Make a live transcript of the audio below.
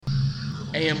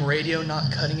AM radio not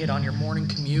cutting it on your morning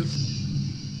commute?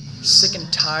 Sick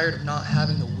and tired of not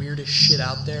having the weirdest shit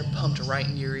out there pumped right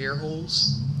into your ear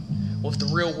holes? Well, if the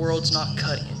real world's not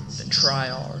cutting it, then try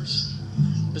ours.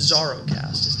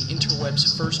 BizarroCast is the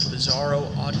interweb's first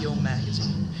Bizarro audio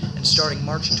magazine, and starting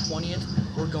March 20th,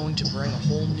 we're going to bring a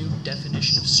whole new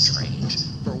definition of strange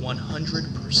for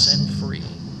 100% free.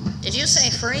 Did you say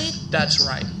free? That's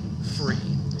right, free.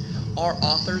 Our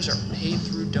authors are paid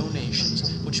through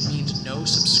donations, which means no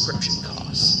subscription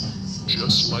costs.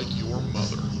 Just like your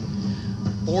mother.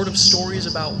 Bored of stories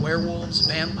about werewolves,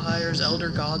 vampires, elder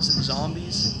gods, and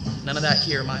zombies? None of that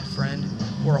here, my friend.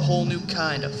 We're a whole new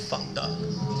kind of fucked up.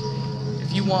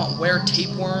 If you want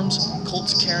tapeworms,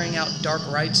 cults carrying out dark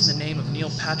rites in the name of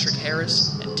Neil Patrick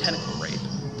Harris, and tentacle rape,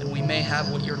 then we may have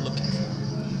what you're looking for.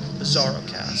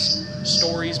 BizarroCast.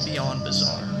 Stories beyond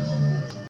bizarre.